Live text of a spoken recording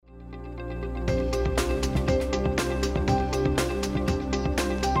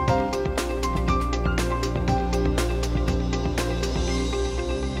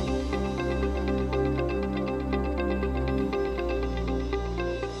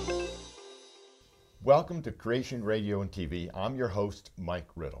Welcome to Creation Radio and TV. I'm your host, Mike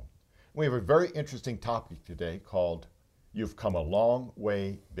Riddle. We have a very interesting topic today called You've Come a Long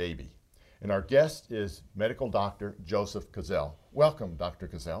Way, Baby. And our guest is medical doctor Joseph Kozel. Welcome, Dr.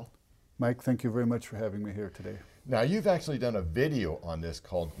 Kozel. Mike, thank you very much for having me here today. Now, you've actually done a video on this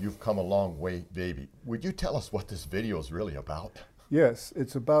called You've Come a Long Way, Baby. Would you tell us what this video is really about? Yes,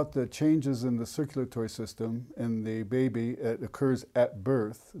 it's about the changes in the circulatory system in the baby. It occurs at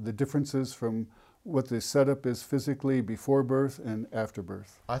birth, the differences from what the setup is physically before birth and after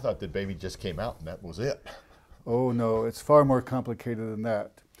birth. I thought the baby just came out and that was it. Oh no, it's far more complicated than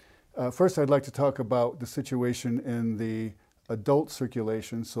that. First, I'd like to talk about the situation in the adult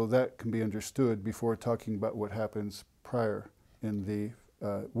circulation so that can be understood before talking about what happens prior in the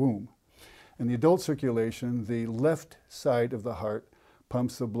womb. In the adult circulation, the left side of the heart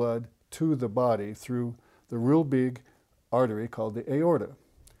pumps the blood to the body through the real big artery called the aorta.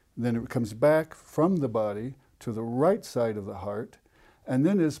 Then it comes back from the body to the right side of the heart and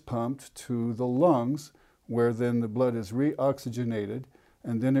then is pumped to the lungs, where then the blood is reoxygenated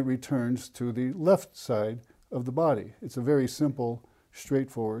and then it returns to the left side of the body. It's a very simple,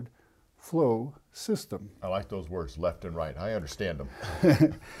 straightforward flow system. I like those words, left and right. I understand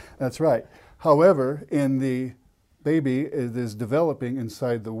them. That's right. However, in the baby it is developing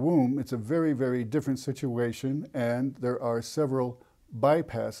inside the womb, it's a very, very different situation, and there are several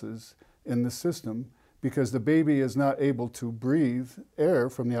bypasses in the system because the baby is not able to breathe air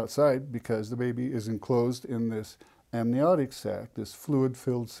from the outside because the baby is enclosed in this amniotic sac, this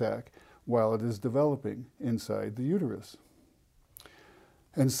fluid-filled sac, while it is developing inside the uterus.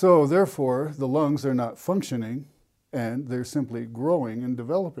 And so, therefore, the lungs are not functioning and they're simply growing and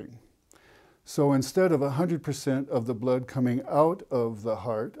developing. So instead of 100% of the blood coming out of the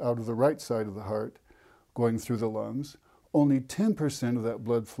heart, out of the right side of the heart, going through the lungs, only 10% of that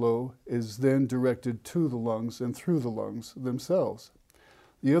blood flow is then directed to the lungs and through the lungs themselves.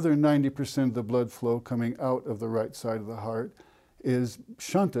 The other 90% of the blood flow coming out of the right side of the heart is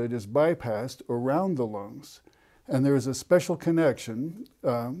shunted, is bypassed around the lungs. And there is a special connection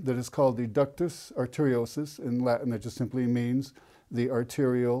that is called the ductus arteriosus. In Latin, it just simply means the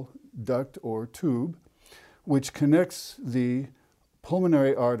arterial duct or tube, which connects the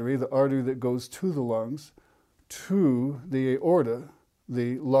pulmonary artery, the artery that goes to the lungs, to the aorta,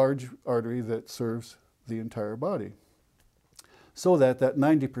 the large artery that serves the entire body. So that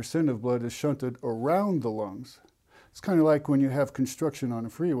 90% of blood is shunted around the lungs. It's kind of like when you have construction on a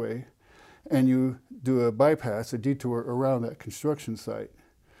freeway and you do a bypass, a detour around that construction site.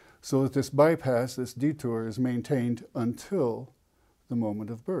 So that this bypass, this detour, is maintained until the moment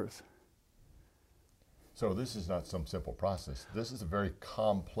of birth. So this is not some simple process. This is a very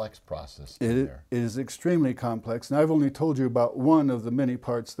complex process. It is extremely complex, and I've only told you about one of the many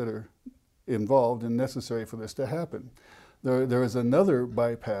parts that are involved and necessary for this to happen. There is another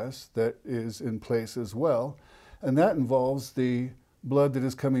bypass that is in place as well, and that involves the blood that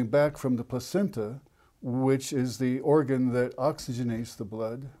is coming back from the placenta, which is the organ that oxygenates the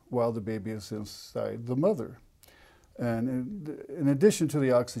blood while the baby is inside the mother. And in addition to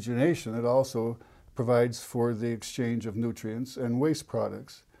the oxygenation, it also provides for the exchange of nutrients and waste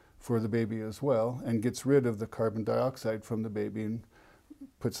products for the baby as well, and gets rid of the carbon dioxide from the baby and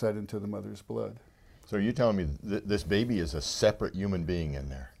puts that into the mother's blood. So you're telling me this baby is a separate human being in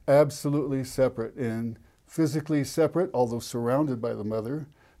there? Absolutely separate, and physically separate, although surrounded by the mother,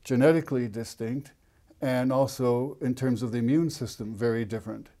 genetically distinct, and also in terms of the immune system, very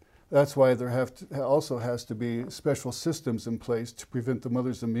different. That's why there also has to be special systems in place to prevent the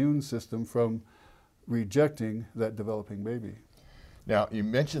mother's immune system from rejecting that developing baby. Now, you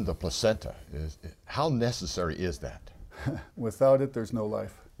mentioned the placenta. How necessary is that? Without it, there's no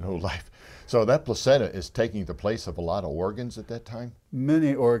life. No life. So that placenta is taking the place of a lot of organs at that time?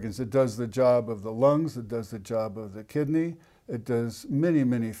 Many organs. It does the job of the lungs, it does the job of the kidney, it does many,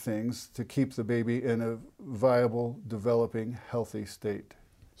 many things to keep the baby in a viable, developing, healthy state.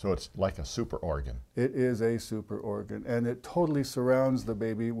 So it's like a super organ. It is a super organ, and it totally surrounds the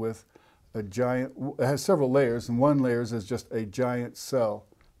baby with a giant, it has several layers, and one layer is just a giant cell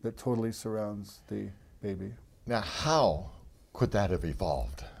that totally surrounds the baby. Now, how could that have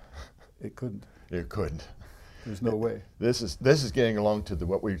evolved? It couldn't. It couldn't. There's no way. This is getting along to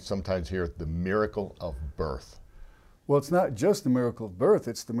what we sometimes hear, the miracle of birth. Well, it's not just the miracle of birth,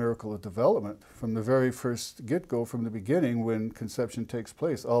 it's the miracle of development. From the very first get-go, from the beginning when conception takes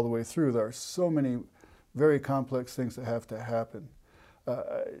place, all the way through, there are so many very complex things that have to happen.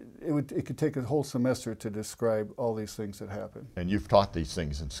 It could take a whole semester to describe all these things that happen. And you've taught these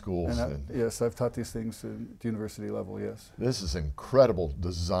things in schools. Yes, I've taught these things at the university level, yes. This is incredible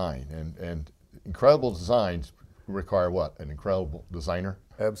design, and incredible designs require what? An incredible designer?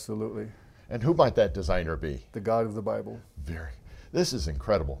 Absolutely. And who might that designer be? The God of the Bible. Very. This is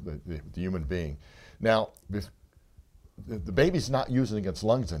incredible, the human being. Now, the baby's not using its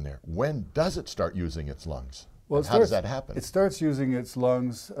lungs in there. When does it start using its lungs? Well, how does that happen? It starts using its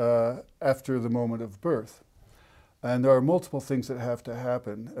lungs after the moment of birth. And there are multiple things that have to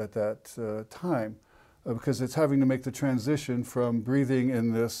happen at that time because it's having to make the transition from breathing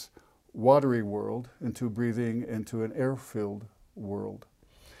in this watery world into breathing into an air-filled world.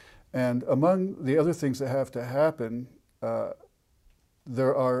 And among the other things that have to happen,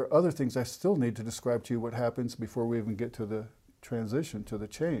 there are other things I still need to describe to you what happens before we even get to the transition, to the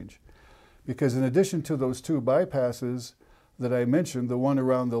change. Because in addition to those two bypasses that I mentioned, the one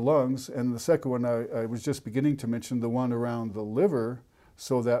around the lungs, and the second one I was just beginning to mention, the one around the liver,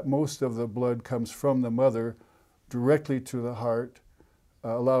 so that most of the blood comes from the mother directly to the heart,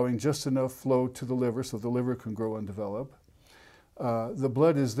 allowing just enough flow to the liver so the liver can grow and develop. The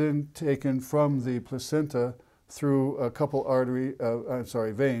blood is then taken from the placenta through a couple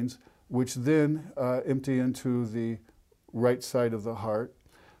veins, which then empty into the right side of the heart.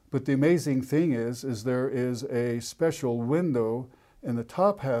 But the amazing thing is there is a special window in the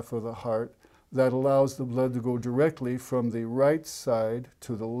top half of the heart that allows the blood to go directly from the right side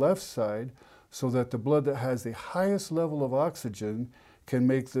to the left side, so that the blood that has the highest level of oxygen can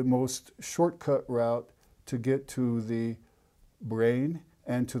make the most shortcut route to get to the brain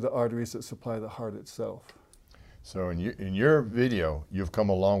and to the arteries that supply the heart itself. So in your video, You've Come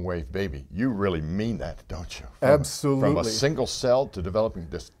a Long Way, Baby, you really mean that, don't you? Absolutely. From a single cell to developing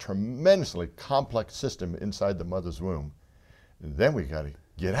this tremendously complex system inside the mother's womb. And then we got to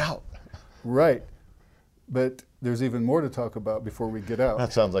get out. Right. But there's even more to talk about before we get out.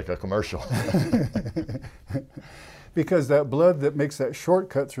 That sounds like a commercial. Because that blood that makes that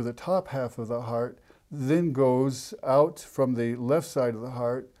shortcut through the top half of the heart then goes out from the left side of the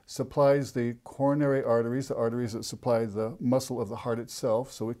heart, supplies the coronary arteries, the arteries that supply the muscle of the heart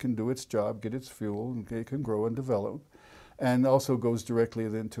itself, so it can do its job, get its fuel, and it can grow and develop, and also goes directly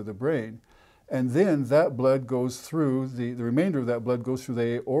then to the brain. And then that blood goes through, the remainder of that blood goes through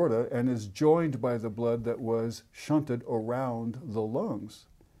the aorta and is joined by the blood that was shunted around the lungs.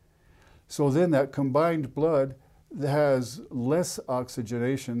 So then that combined blood has less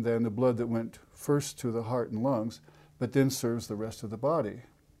oxygenation than the blood that went first to the heart and lungs, but then serves the rest of the body.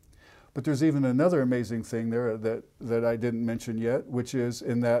 But there's even another amazing thing there that I didn't mention yet, which is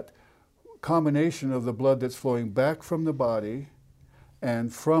in that combination of the blood that's flowing back from the body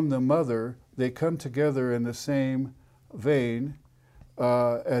and from the mother, they come together in the same vein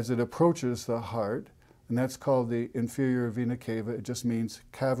as it approaches the heart, and that's called the inferior vena cava. It just means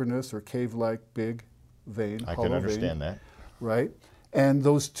cavernous or cave-like big vein. I can understand that. Right? And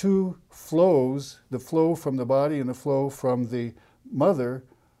those two flows, the flow from the body and the flow from the mother,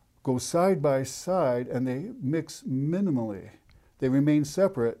 go side by side and they mix minimally. They remain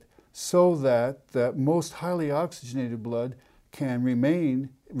separate so that that most highly oxygenated blood can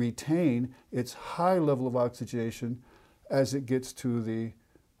retain its high level of oxygenation as it gets to the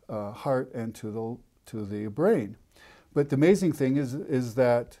heart and to the brain. But the amazing thing is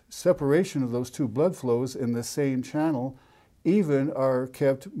that separation of those two blood flows in the same channel even are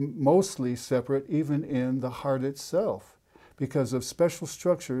kept mostly separate even in the heart itself, because of special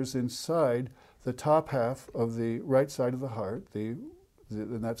structures inside the top half of the right side of the heart,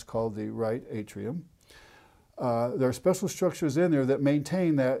 and that's called the right atrium. There are special structures in there that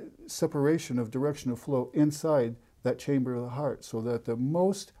maintain that separation of direction of flow inside that chamber of the heart, so that the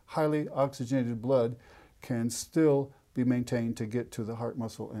most highly oxygenated blood can still be maintained to get to the heart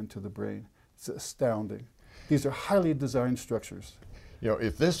muscle and to the brain. It's astounding. These are highly designed structures. You know,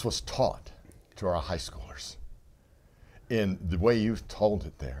 if this was taught to our high schoolers in the way you've told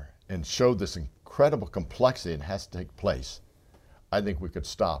it there and showed this incredible complexity that has to take place, I think we could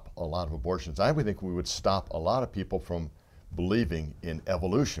stop a lot of abortions. I would think we would stop a lot of people from believing in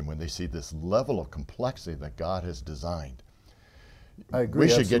evolution when they see this level of complexity that God has designed. I agree. We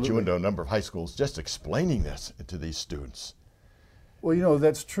should absolutely. get you into a number of high schools just explaining this to these students. Well, you know,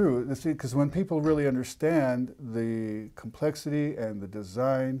 that's true, because when people really understand the complexity and the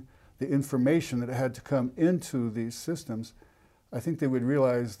design, the information that had to come into these systems, I think they would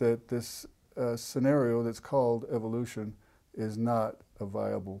realize that this scenario that's called evolution is not a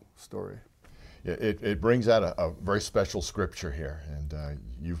viable story. It brings out a very special scripture here, and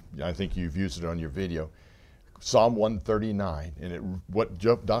I think you've used it on your video. Psalm 139, and what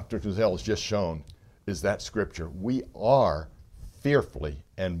Dr. Tuzel has just shown is that scripture. We are fearfully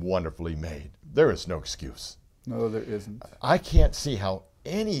and wonderfully made. There is no excuse. No, there isn't. I can't see how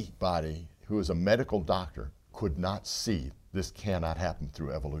anybody who is a medical doctor, could not see this cannot happen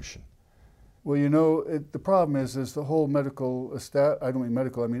through evolution? Well, you know, the problem is the whole medical, I don't mean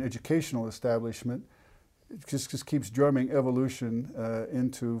medical, I mean educational establishment, it just keeps drumming evolution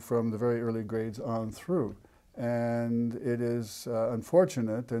into from the very early grades on through. And it is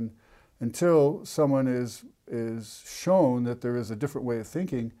unfortunate, and until someone is shown that there is a different way of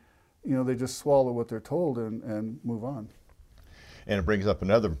thinking, you know, they just swallow what they're told and move on. And it brings up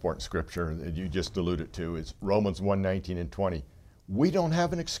another important scripture that you just alluded to. It's Romans 1:19 and 20. We don't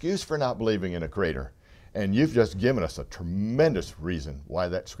have an excuse for not believing in a creator. And you've just given us a tremendous reason why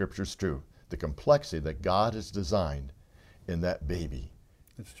that scripture is true. The complexity that God has designed in that baby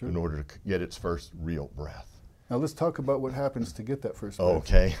It's true. in order to get its first real breath. Now let's talk about what happens to get that first breath.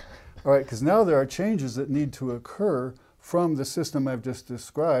 Okay. All right, because now there are changes that need to occur from the system I've just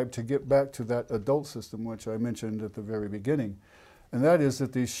described to get back to that adult system, which I mentioned at the very beginning. And that is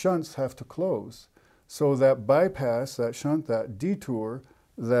that these shunts have to close. So that bypass, that shunt, that detour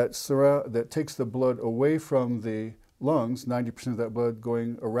that takes the blood away from the lungs, 90% of that blood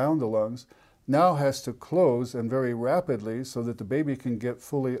going around the lungs, now has to close, and very rapidly, so that the baby can get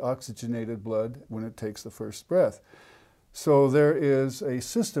fully oxygenated blood when it takes the first breath. So there is a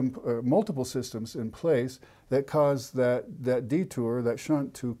system, multiple systems in place that cause that detour, that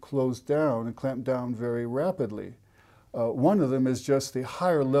shunt, to close down and clamp down very rapidly. One of them is just the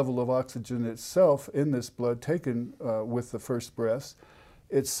higher level of oxygen itself in this blood taken with the first breaths.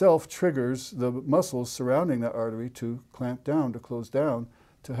 Itself triggers the muscles surrounding that artery to clamp down, to close down,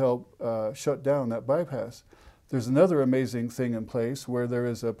 to help shut down that bypass. There's another amazing thing in place where there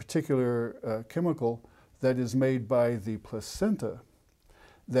is a particular chemical that is made by the placenta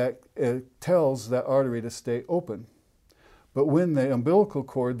that tells that artery to stay open. But when the umbilical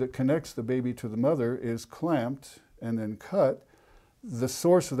cord that connects the baby to the mother is clamped and then cut, the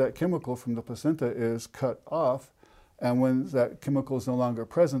source of that chemical from the placenta is cut off, and when that chemical is no longer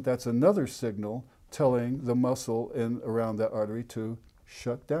present, that's another signal telling the muscle around that artery to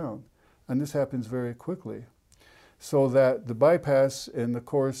shut down. And this happens very quickly. So that the bypass in the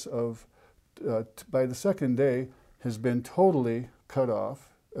course of, by the second day, has been totally cut off,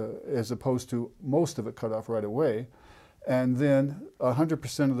 as opposed to most of it cut off right away. And then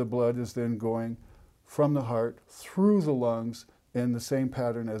 100% of the blood is then going from the heart through the lungs in the same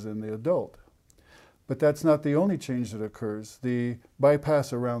pattern as in the adult. But that's not the only change that occurs. The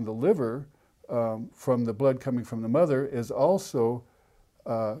bypass around the liver from the blood coming from the mother is also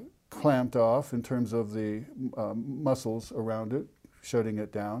clamped off in terms of the muscles around it, shutting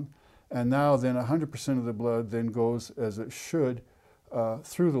it down. And now then 100% of the blood then goes, as it should,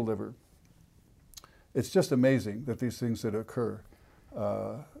 through the liver. It's just amazing that these things that occur.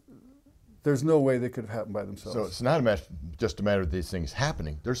 There's no way they could have happened by themselves. So it's not just a matter of these things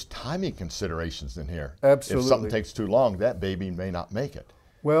happening. There's timing considerations in here. Absolutely. If something takes too long, that baby may not make it.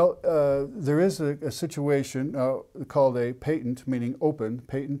 Well, there is a situation called a patent, meaning open,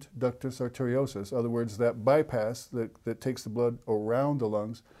 patent ductus arteriosus. In other words, that bypass that takes the blood around the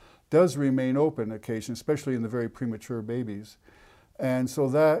lungs does remain open occasionally, especially in the very premature babies. And so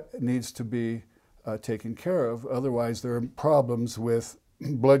that needs to be taken care of. Otherwise, there are problems with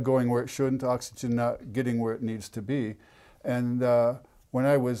blood going where it shouldn't, oxygen not getting where it needs to be. And when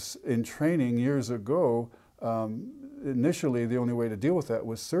I was in training years ago, initially the only way to deal with that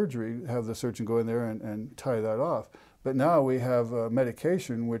was surgery, have the surgeon go in there and tie that off. But now we have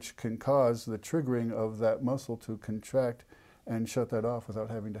medication which can cause the triggering of that muscle to contract and shut that off without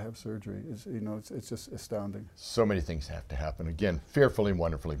having to have surgery. It's just astounding. So many things have to happen. Again, fearfully and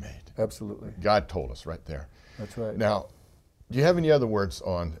wonderfully made. Absolutely. God told us right there. That's right. Now, do you have any other words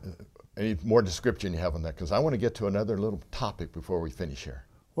on, any more description you have on that? Because I want to get to another little topic before we finish here.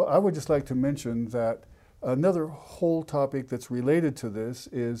 Well, I would just like to mention that another whole topic that's related to this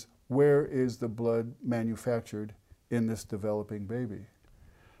is, where is the blood manufactured in this developing baby?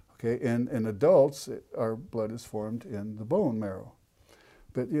 Okay, in adults, our blood is formed in the bone marrow.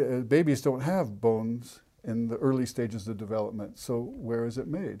 But babies don't have bones in the early stages of development, so where is it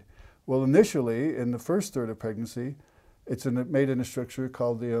made? Well, initially, in the first third of pregnancy, it's made in a structure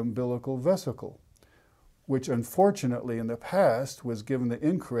called the umbilical vesicle, which unfortunately in the past was given the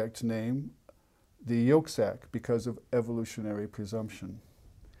incorrect name, the yolk sac, because of evolutionary presumption.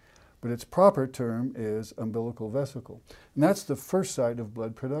 But its proper term is umbilical vesicle. And that's the first site of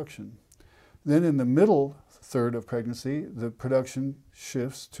blood production. Then in the middle third of pregnancy, the production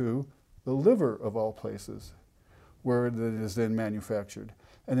shifts to the liver of all places, where it is then manufactured.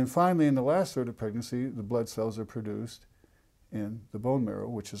 And then finally, in the last third of pregnancy, the blood cells are produced in the bone marrow,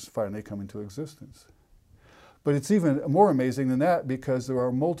 which has finally come into existence. But it's even more amazing than that, because there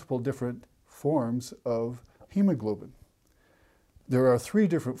are multiple different forms of hemoglobin. There are 3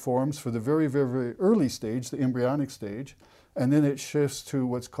 different forms for the very, very, very early stage, the embryonic stage, and then it shifts to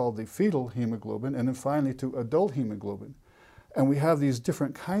what's called the fetal hemoglobin, and then finally to adult hemoglobin. And we have these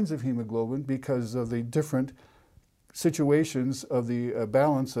different kinds of hemoglobin because of the different situations of the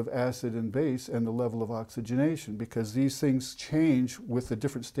balance of acid and base and the level of oxygenation, because these things change with the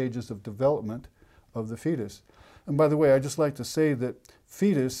different stages of development of the fetus. And by the way, I'd just like to say that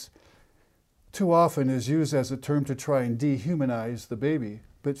fetus too often is used as a term to try and dehumanize the baby,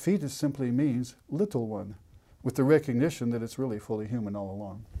 but fetus simply means little one, with the recognition that it's really fully human all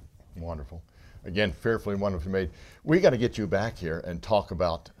along. Wonderful. Again, fearfully and wonderfully made. We got to get you back here and talk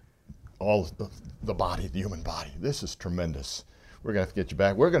about all the body, the human body. This is tremendous. We're going to have to get you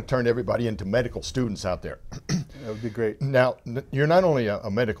back. We're going to turn everybody into medical students out there. That would be great. Now, you're not only a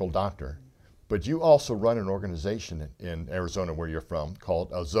medical doctor, but you also run an organization in Arizona where you're from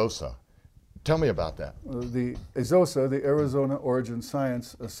called AZOSA. Tell me about that. The AZOSA, the Arizona Origin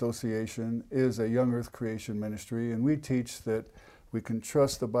Science Association, is a young earth creation ministry, and we teach that we can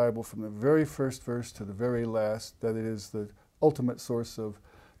trust the Bible from the very first verse to the very last, that it is the ultimate source of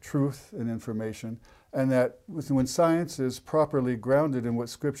truth and information, and that when science is properly grounded in what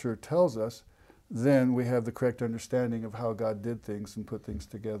Scripture tells us, then we have the correct understanding of how God did things and put things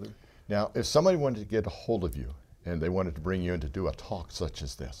together. Now, if somebody wanted to get a hold of you and they wanted to bring you in to do a talk such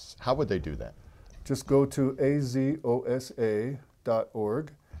as this, how would they do that? Just go to azosa.org,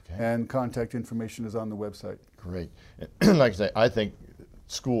 Okay. and contact information is on the website. Great. And like I say, I think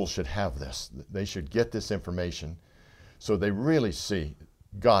schools should have this. They should get this information so they really see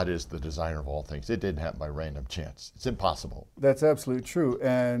God is the designer of all things. It didn't happen by random chance. It's impossible. That's absolutely true.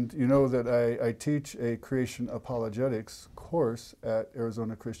 And you know that I teach a creation apologetics course at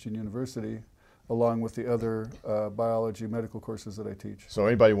Arizona Christian University, along with the other biology medical courses that I teach. So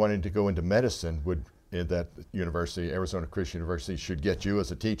anybody wanting to go into medicine would, in that university, Arizona Christian University, should get you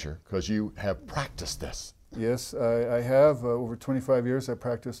as a teacher because you have practiced this. Yes, I have. Over 25 years I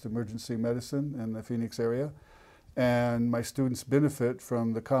practiced emergency medicine in the Phoenix area. And my students benefit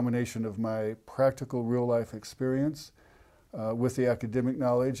from the combination of my practical real-life experience with the academic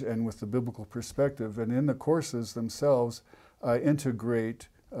knowledge and with the biblical perspective. And in the courses themselves, I integrate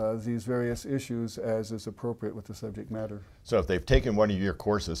these various issues as is appropriate with the subject matter. So if they've taken one of your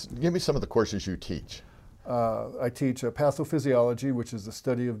courses, give me some of the courses you teach. I teach pathophysiology, which is the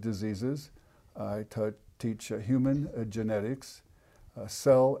study of diseases. I teach human genetics,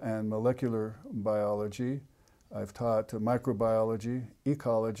 cell and molecular biology. I've taught microbiology,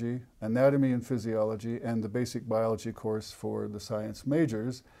 ecology, anatomy and physiology, and the basic biology course for the science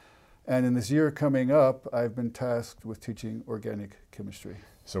majors. And in this year coming up, I've been tasked with teaching organic chemistry.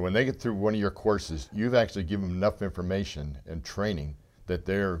 So when they get through one of your courses, you've actually given them enough information and training that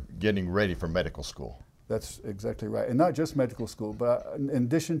they're getting ready for medical school. That's exactly right. And not just medical school, but in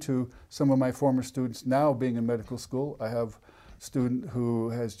addition to some of my former students now being in medical school, I have a student who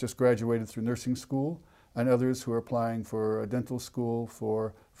has just graduated through nursing school, and others who are applying for a dental school,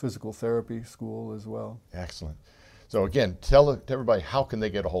 for physical therapy school as well. Excellent. So again, tell everybody how can they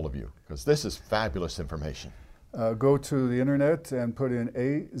get a hold of you, because this is fabulous information. Go to the internet and put in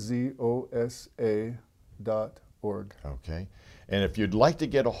azosa.org. Okay. And if you'd like to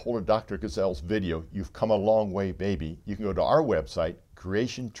get a hold of Dr. Gazelle's video, You've Come a Long Way, Baby, you can go to our website,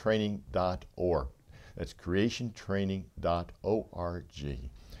 creationtraining.org. That's creationtraining.org.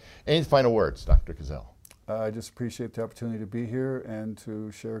 Any final words, Dr. Gazelle? I just appreciate the opportunity to be here and to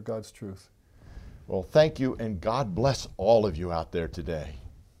share God's truth. Well, thank you, and God bless all of you out there today.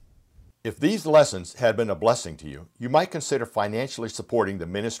 If these lessons had been a blessing to you, you might consider financially supporting the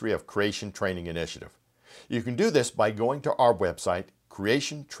Ministry of Creation Training Initiative. You can do this by going to our website,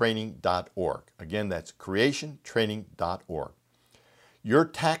 creationtraining.org. Again, that's creationtraining.org. Your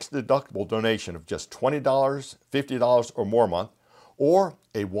tax-deductible donation of just $20, $50, or more a month, or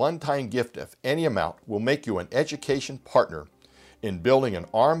a one-time gift of any amount will make you an education partner in building an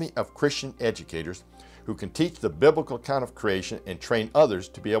army of Christian educators who can teach the biblical account of creation and train others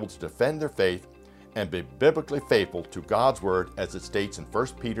to be able to defend their faith and be biblically faithful to God's Word as it states in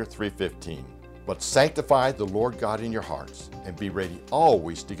 1 Peter 3:15. But sanctify the Lord God in your hearts, and be ready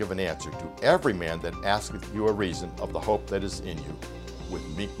always to give an answer to every man that asketh you a reason of the hope that is in you, with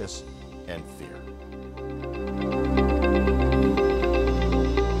meekness and fear.